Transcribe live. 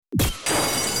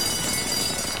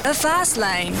The Fast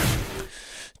Lane.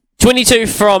 22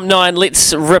 from 9,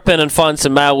 let's rip in and find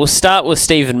some mail. We'll start with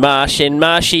Stephen Marsh. And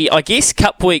Marshy, I guess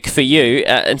Cup Week for you,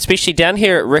 especially down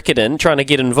here at Riccarton, trying to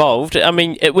get involved. I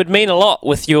mean, it would mean a lot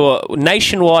with your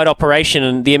nationwide operation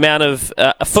and the amount of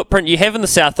footprint you have in the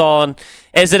South Island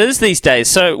as it is these days.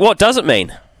 So what does it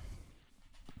mean?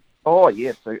 Oh,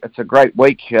 yeah, it's a great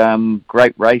week,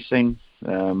 great racing.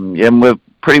 And we're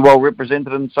pretty well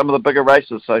represented in some of the bigger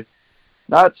races. So,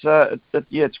 no,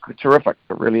 it's terrific.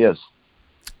 It really is.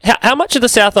 How much of the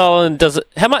South Island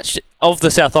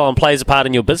plays a part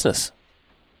in your business?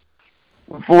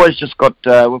 We've always just got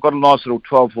we've got a nice little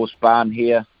 12-horse barn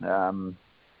here.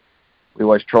 We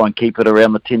always try and keep it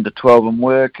around the 10 to 12 in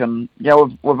work, and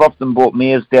we've often bought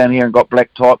mares down here and got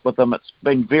black type with them. It's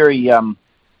been very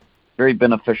very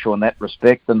beneficial in that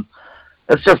respect, and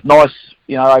it's just nice,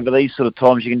 over these sort of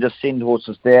times you can just send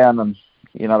horses down, and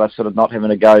they're sort of not having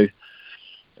to go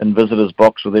in visitors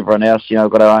box with everyone else. We've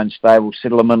got our own stable,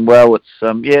 settle them in well.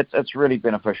 It's really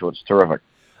beneficial. It's terrific.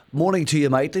 Morning to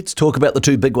you, mate. Let's talk about the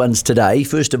two big ones today.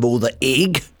 First of all, the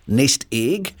nest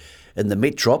egg in the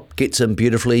Metrop gets him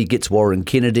beautifully, gets Warren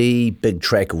Kennedy, big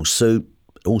track will suit.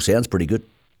 All sounds pretty good.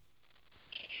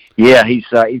 Yeah, he's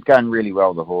going really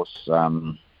well, the horse.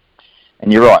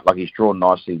 And you're right, he's drawn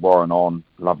nicely, Warren on,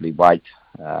 lovely weight.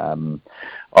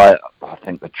 I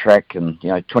think the track and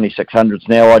 2600's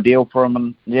now ideal for him,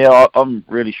 and I'm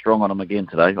really strong on him again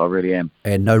today. I really am.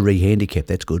 And no re-handicap,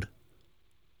 that's good.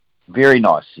 Very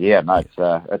nice. Yeah, no, it's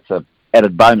a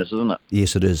added bonus, isn't it?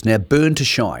 Yes, it is. Now, Burn to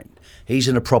Shine. He's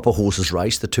in a proper horses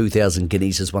race. The 2,000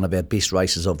 Guineas is one of our best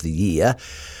races of the year.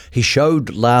 He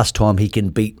showed last time he can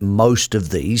beat most of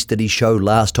these. Did he show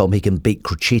last time he can beat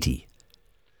Crecchetti?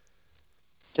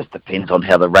 Just depends on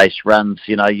how the race runs.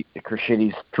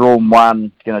 Crechetti's drawn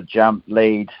one, going to jump,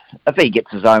 lead. If he gets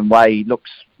his own way, he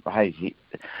looks,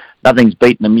 nothing's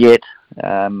beaten him yet.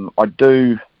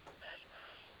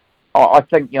 I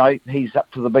think, he's up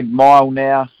to the big mile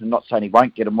now. I'm not saying he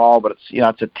won't get a mile, but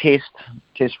it's a test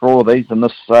for all of these. And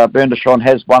this Burn to Shine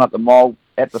has won at the mile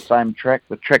at the same track.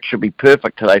 The track should be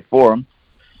perfect today for him.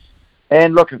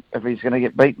 And look, if he's going to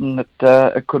get beaten,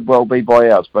 it could well be by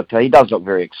ours. But he does look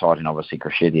very exciting, obviously,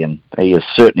 Crecchetti, and he is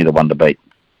certainly the one to beat.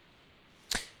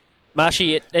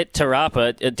 Marshy, at Te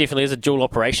Rapa, it definitely is a dual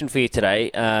operation for you today.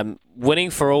 Winning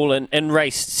for all in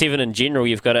race 7 in general,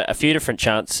 you've got a few different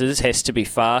chances. Has to be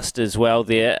fast as well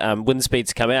there. Wind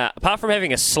speeds come out. Apart from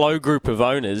having a slow group of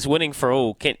owners, winning for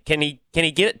all, can he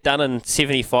get it done in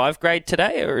 75 grade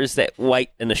today, or is that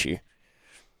weight an issue?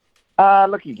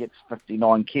 Look, he gets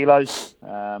 59 kilos.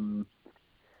 I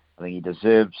think he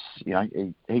deserves, he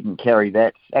can carry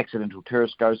that. Accidental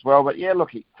Tourist goes well. But,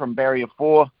 look, from barrier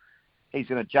 4, he's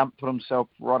going to jump, put himself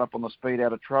right up on the speed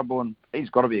out of trouble, and he's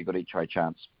got to be a good each-way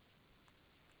chance.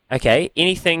 Okay,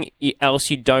 anything else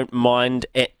you don't mind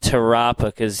at Te Rapa?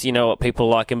 Because you know what people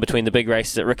like in between the big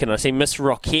races at Riccarton. I see Miss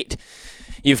Roquette.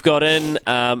 You've got in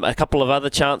a couple of other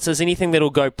chances. Anything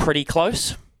that'll go pretty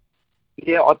close?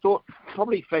 Yeah, I thought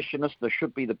probably Fashionista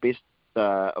should be the best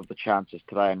of the chances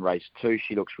today in race 2.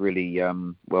 She looks really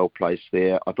well placed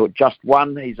there. I thought Just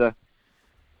One, he's a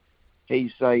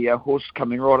horse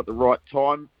coming right at the right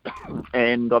time,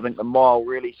 and I think the mile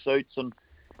really suits. And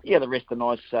the rest are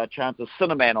nice chances.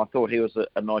 Cinnamon, I thought he was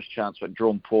a nice chance, but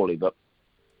drawn poorly. But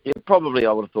probably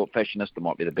I would have thought Fashionista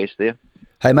might be the best there.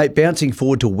 Hey, mate, bouncing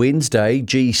forward to Wednesday,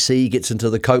 GC gets into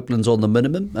the Copelands on the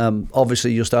minimum.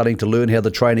 Obviously, you're starting to learn how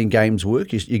the training games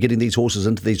work. You're getting these horses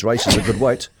into these races at good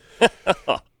weights.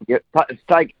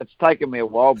 It's taken me a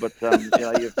while, but I've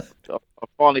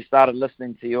finally started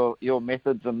listening to your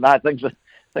methods, and things are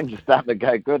starting to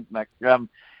go good, Nick.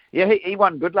 He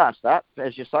won good last start,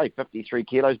 as you say, 53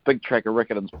 kilos. Big track of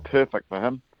Riccarton's perfect for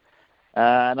him,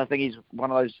 and I think he's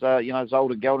one of those those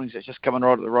older geldings that's just coming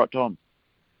right at the right time.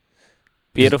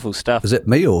 Beautiful stuff. Is it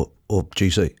me or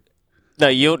GC? No,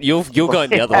 you're going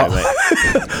the other way,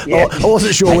 mate. I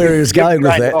wasn't sure where he was going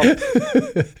with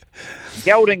that.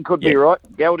 Gelding could be right.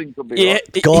 Gelding could be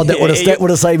right. God, that would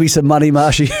have saved me some money,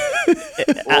 Marshy.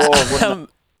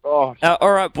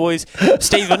 All right, boys.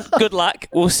 Stephen, good luck.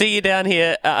 We'll see you down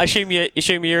here. I assume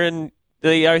you're in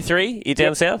the 03? You're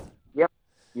down south? Yep.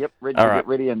 Ready all to right. get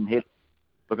ready and head.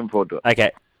 Looking forward to it.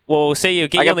 Okay. Well, we'll see you.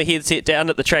 Get you on the headset down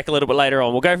at the track a little bit later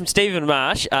on. We'll go from Stephen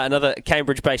Marsh, another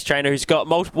Cambridge-based trainer who's got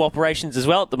multiple operations as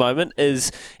well at the moment,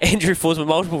 is Andrew Forsman,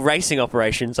 multiple racing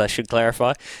operations, I should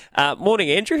clarify. Morning,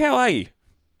 Andrew. How are you?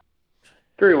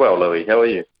 Very well, Louis. How are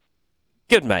you?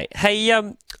 Good, mate. Hey,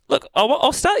 look,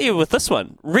 I'll start you with this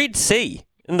one. Red Sea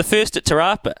in the first at Te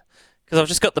Rapa, because I've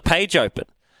just got the page open.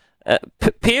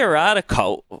 Pierata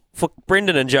colt for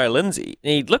Brendan and Joe Lindsay.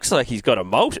 He looks like he's got a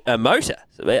motor.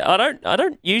 I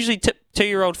don't usually tip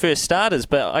 2-year-old first starters,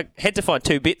 but I had to find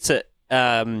 2 bets at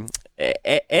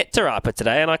Te Rapa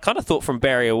today, and I kind of thought from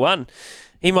barrier 1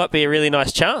 he might be a really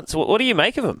nice chance. What do you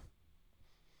make of him?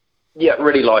 Yeah,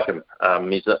 really like him.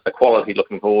 He's a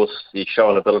quality-looking horse. He's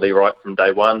shown ability right from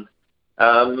day one.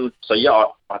 I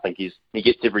think he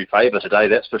gets every favour today.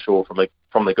 That's for sure.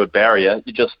 From the good barrier,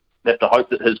 you just have to hope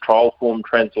that his trial form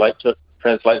translates to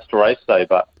race day.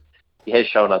 But he has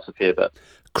shown us a fair bit.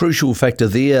 Crucial factor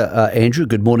there, Andrew,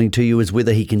 good morning to you, is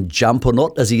whether he can jump or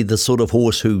not. Is he the sort of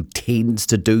horse who tends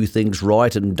to do things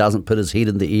right and doesn't put his head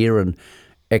in the air and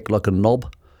act like a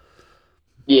knob?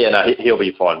 Yeah, no, he'll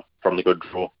be fine from the good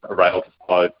draw. A rail to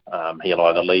follow. He'll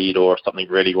either lead, or if something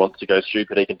really wants to go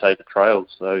stupid, he can take a trail.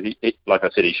 So, like I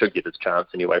said, he should get his chance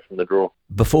anyway from the draw.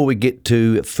 Before we get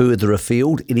to further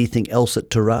afield, anything else at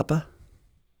Te Rapa?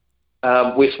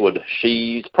 Westwood,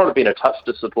 she's probably been a touch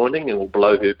disappointing and will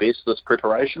below her best this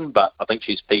preparation, but I think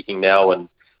she's peaking now and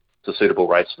it's a suitable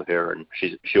race for her, and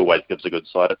she always gives a good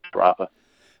side at Te Rapa.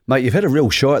 Mate, you've had a real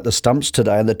shy at the stumps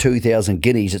today in the 2,000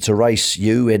 Guineas. It's a race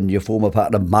you and your former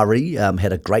partner Murray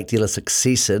had a great deal of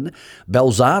success in.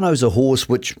 Balzano's a horse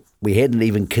which we hadn't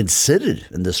even considered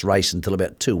in this race until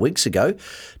about 2 weeks ago.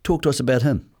 Talk to us about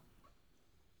him.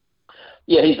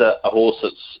 Yeah, he's a horse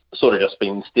that's sort of just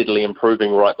been steadily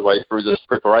improving right the way through this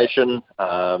preparation.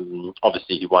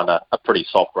 Obviously, he won a pretty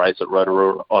soft race at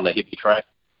Rotorua on a heavy track.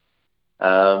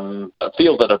 I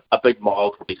feel that a big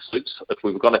mile probably suits. If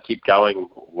we were going to keep going,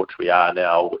 which we are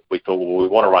now, we thought, well, we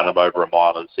want to run him over a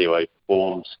mile and see how he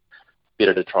performs.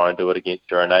 Better to try and do it against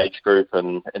your own age group,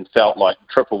 and felt like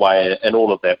trip away and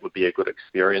all of that would be a good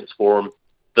experience for him.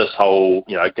 This whole,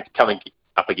 coming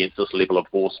up against this level of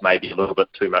horse may be a little bit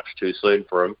too much too soon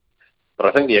for him. But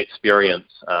I think the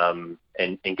experience and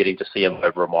getting to see him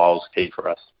over a mile is key for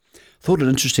us. Thought an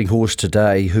interesting horse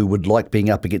today who would like being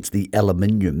up against the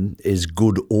aluminium is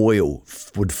Good Oil.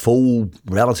 Would fall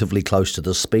relatively close to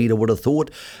the speed, I would have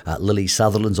thought. Lily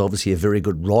Sutherland's obviously a very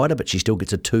good rider, but she still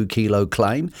gets a 2 kilo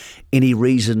claim. Any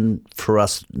reason for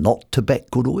us not to back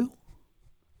Good Oil?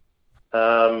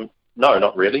 No,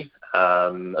 not really.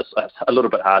 It's a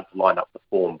little bit hard to line up the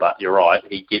form, but you're right.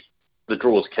 The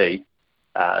draw's key,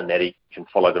 and that he can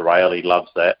follow the rail. He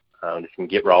loves that. He can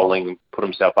get rolling, put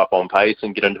himself up on pace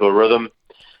and get into a rhythm.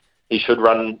 He should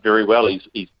run very well.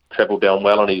 He's travelled down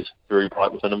well and he's very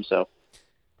bright within himself.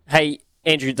 Hey,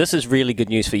 Andrew, this is really good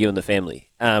news for you and the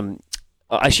family. I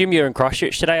assume you're in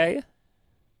Christchurch today, are you?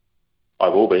 I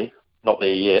will be. Not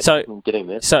there yet. I'm getting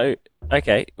there. So,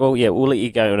 okay. Well, yeah, we'll let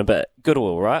you go in a bit. Good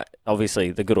Oil, right?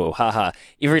 Obviously, the Good Oil. Ha.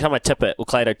 Every time I tip it, or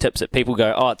Clado tips it, people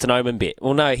go, oh, it's an omen bet.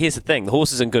 Well, no, here's the thing. The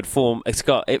horse is in good form. It's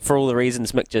got it for all the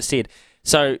reasons Mick just said.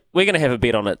 So we're going to have a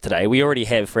bet on it today. We already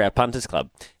have for our Punters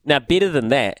Club. Now, better than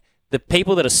that, the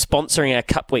people that are sponsoring our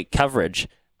Cup Week coverage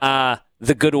are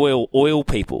the Good Oil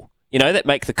people. You know, that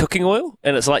make the cooking oil,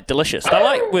 and it's like delicious. They're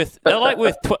like worth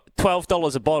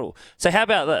 $12 a bottle. So how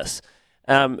about this?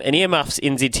 And earmuffs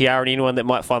NZTR and anyone that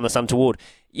might find this untoward.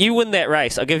 You win that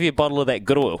race, I'll give you a bottle of that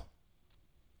Good Oil.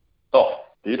 Oh,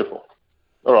 beautiful.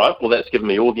 All right, well, that's given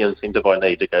me all the incentive I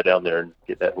need to go down there and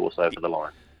get that horse over the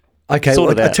line. Okay,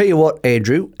 well, I tell you what,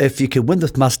 Andrew, if you can win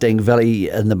the Mustang Valley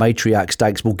and the Matriarch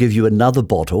Stakes, we'll give you another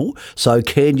bottle. So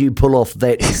can you pull off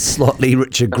that slightly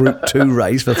richer Group 2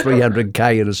 race for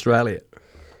 $300K in Australia?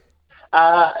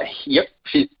 Yep,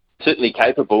 she's certainly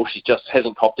capable. She just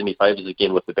hasn't copped any favours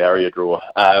again with the barrier draw.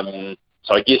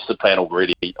 So I guess the plan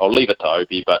already, I'll leave it to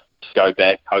Opie, but to go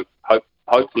back,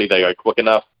 hopefully they go quick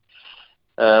enough.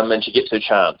 And she gets her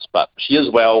chance. But she is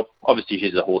obviously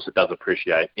she's a horse that does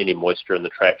appreciate any moisture in the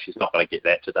track. She's not going to get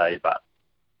that today, but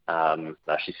no,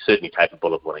 she's certainly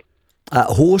capable of winning. A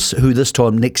horse who this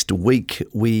time next week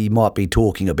we might be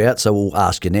talking about, so we'll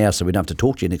ask you now so we don't have to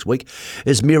talk to you next week,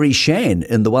 is Mary Shan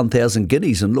in the 1,000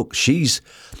 Guineas. And look, she's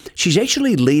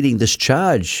actually leading this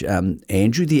charge,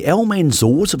 Andrew. The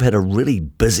Almanzors have had a really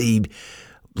busy,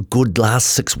 good last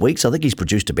 6 weeks. I think he's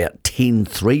produced about 10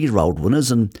 3-year-old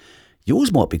winners, and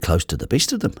yours might be close to the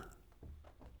best of them.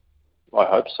 I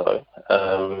hope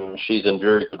so. She's in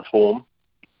very good form.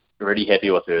 Really happy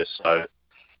with her. So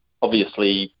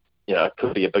obviously, it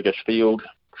could be a biggish field,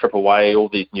 trip away, all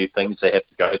these new things they have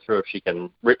to go through. If she can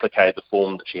replicate the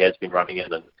form that she has been running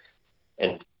in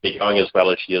and be going as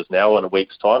well as she is now in a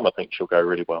week's time, I think she'll go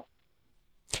really well.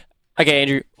 Okay,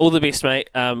 Andrew, all the best, mate.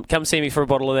 Come see me for a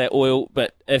bottle of that oil,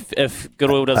 but if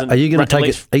Good Oil doesn't... Are you going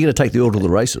to take the oil to the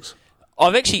races?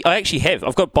 I actually have.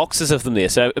 I've got boxes of them there.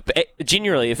 So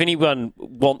generally, if anyone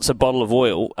wants a bottle of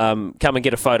oil, come and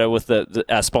get a photo with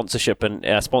our sponsorship, and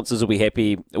our sponsors will be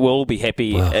happy. We'll all be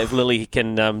happy if Lily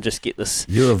can just get this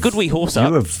good wee horse up.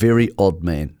 You're a very odd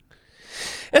man.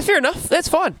 Fair enough. That's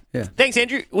fine. Yeah. Thanks,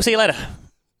 Andrew. We'll see you later.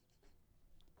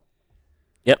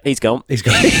 Yep, he's gone. He's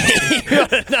gone. He's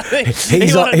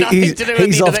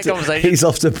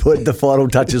off to put the final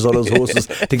touches on his horses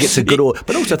to get some good oil.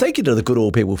 But also, thank you to the good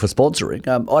oil people for sponsoring.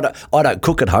 I don't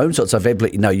cook at home, so it's of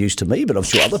absolutely no use to me. But I'm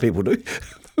sure other people do.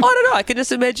 I don't know. I can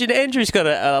just imagine Andrew's got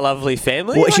a lovely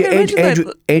family. Well,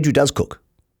 actually, Andrew does cook.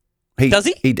 Does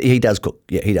he? He does cook.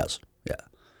 Yeah, he does. Yeah.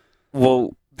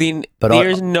 Well, then there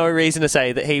is no reason to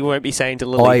say that he won't be saying to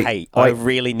Lily, "Hey, I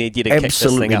really need you to kick this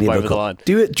thing up over the line."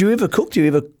 Do you ever cook? Do you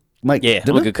ever make dinner?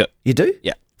 I'm a good cook. You do?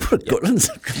 Yeah.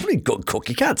 Pretty good cook.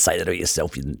 You can't say that of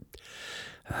yourself.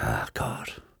 Oh,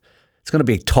 God. It's going to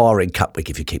be a tiring cup week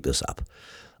if you keep this up.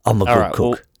 I'm a good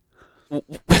cook.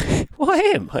 Well, I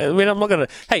am. I mean, I'm not going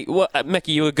to... Hey,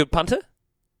 Mickey, you a good punter?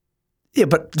 Yeah,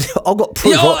 but I've got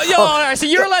proof. All right, so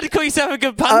you're allowed to call yourself a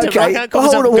good punter, okay. but I can't call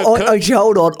myself a good cook. Actually,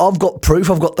 hold on. I've got proof.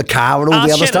 I've got the car and all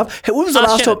the other stuff. When was the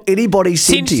last time anybody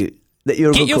said to you that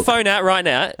you're a good cook? Get your phone out right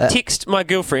now, text my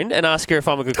girlfriend and ask her if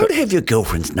I'm a good cook. Don't have your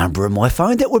girlfriend's number in my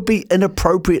phone. That would be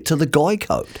inappropriate to the guy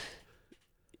code.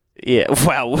 Yeah,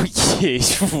 well,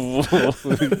 yes.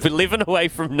 We're 11 away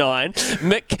from 9.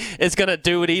 Mick is going to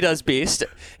do what he does best,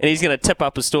 and he's going to tip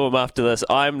up a storm after this.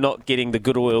 I'm not getting the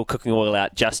good oil, cooking oil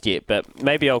out just yet, but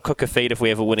maybe I'll cook a feed if we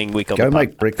have a winning week on the pub. Go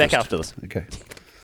make breakfast. Back after this. Okay.